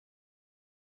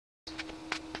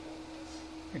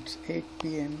It's 9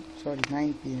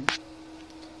 p.m.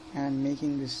 and I'm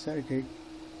making this circuit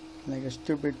like a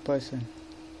stupid person,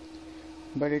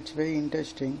 but it's very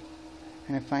interesting,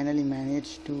 and I finally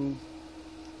managed to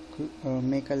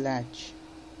make a latch,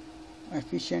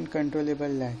 efficient controllable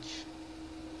latch.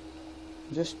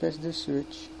 Just press this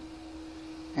switch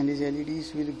and these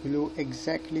LEDs will glow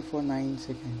exactly for 9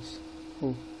 seconds.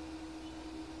 Oh,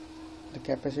 the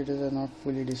capacitors are not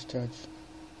fully discharged.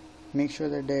 Make sure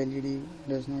that the LED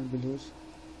does not glow.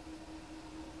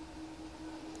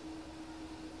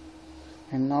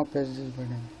 And now press this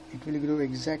button. It will glow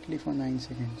exactly for 9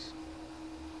 seconds.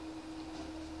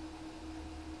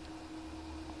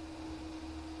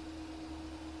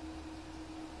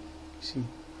 See,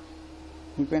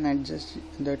 you can adjust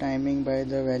the timing by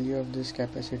the value of these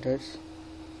capacitors,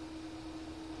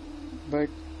 but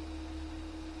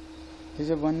there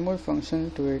is one more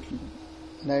function to it,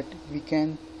 that we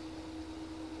can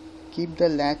keep the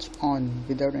latch on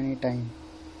without any time.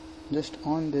 Just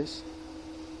on this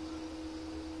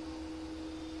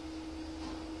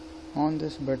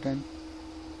button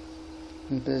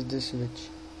and press this switch.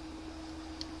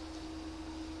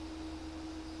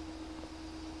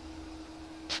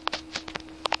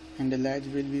 And the latch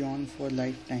will be on for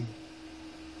lifetime.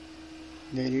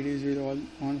 The LEDs will all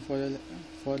on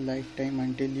for lifetime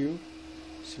until you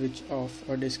switch off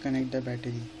or disconnect the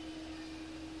battery.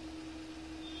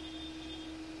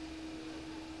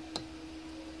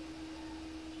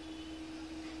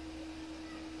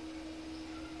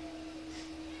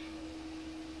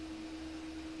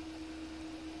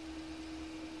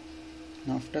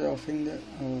 Now after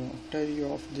you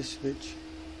off this switch,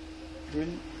 it will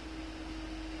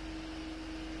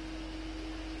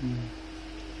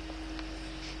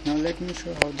Now let me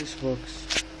show how this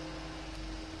works.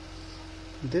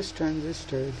 This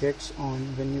transistor gets on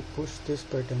when you push this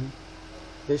button.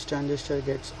 This transistor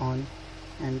gets on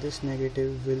and this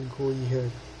negative will go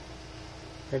here.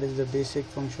 That is the basic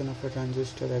function of a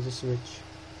transistor as a switch.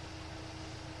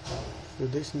 So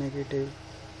this negative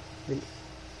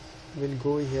will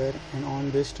go here and on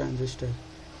this transistor.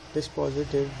 This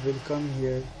positive will come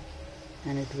here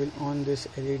and it will on this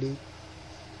LED,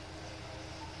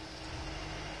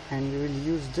 and we will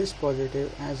use this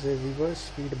positive as a reverse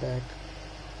feedback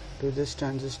to this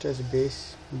transistor's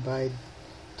base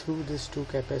through these two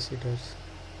capacitors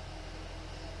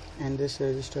and this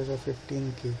resistors of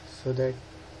 15K, so that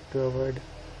to avoid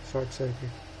short circuit.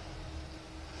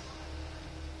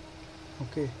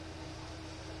 Okay,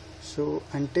 so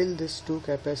until these two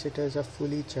capacitors are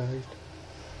fully charged,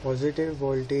 positive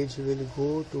voltage will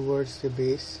go towards the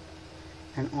base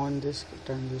and on this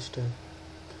transistor.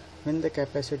 When the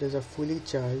capacitors are fully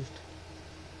charged,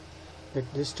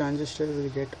 this transistor will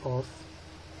get off.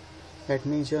 That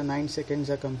means your 9 seconds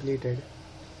are completed,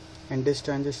 and this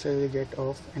transistor will get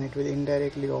off and it will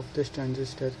indirectly off this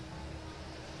transistor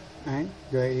and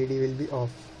your LED will be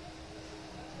off.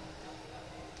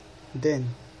 Then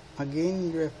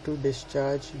again you have to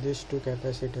discharge these two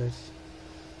capacitors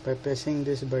by pressing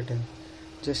this button,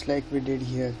 just like we did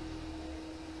here.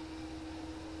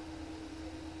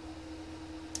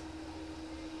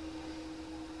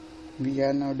 We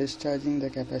are now discharging the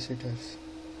capacitors,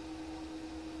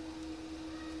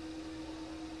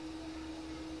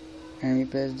 and we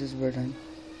press this button.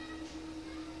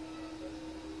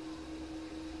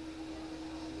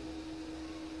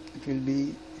 It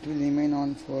will remain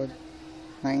on for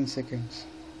 9 seconds.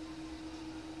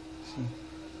 See.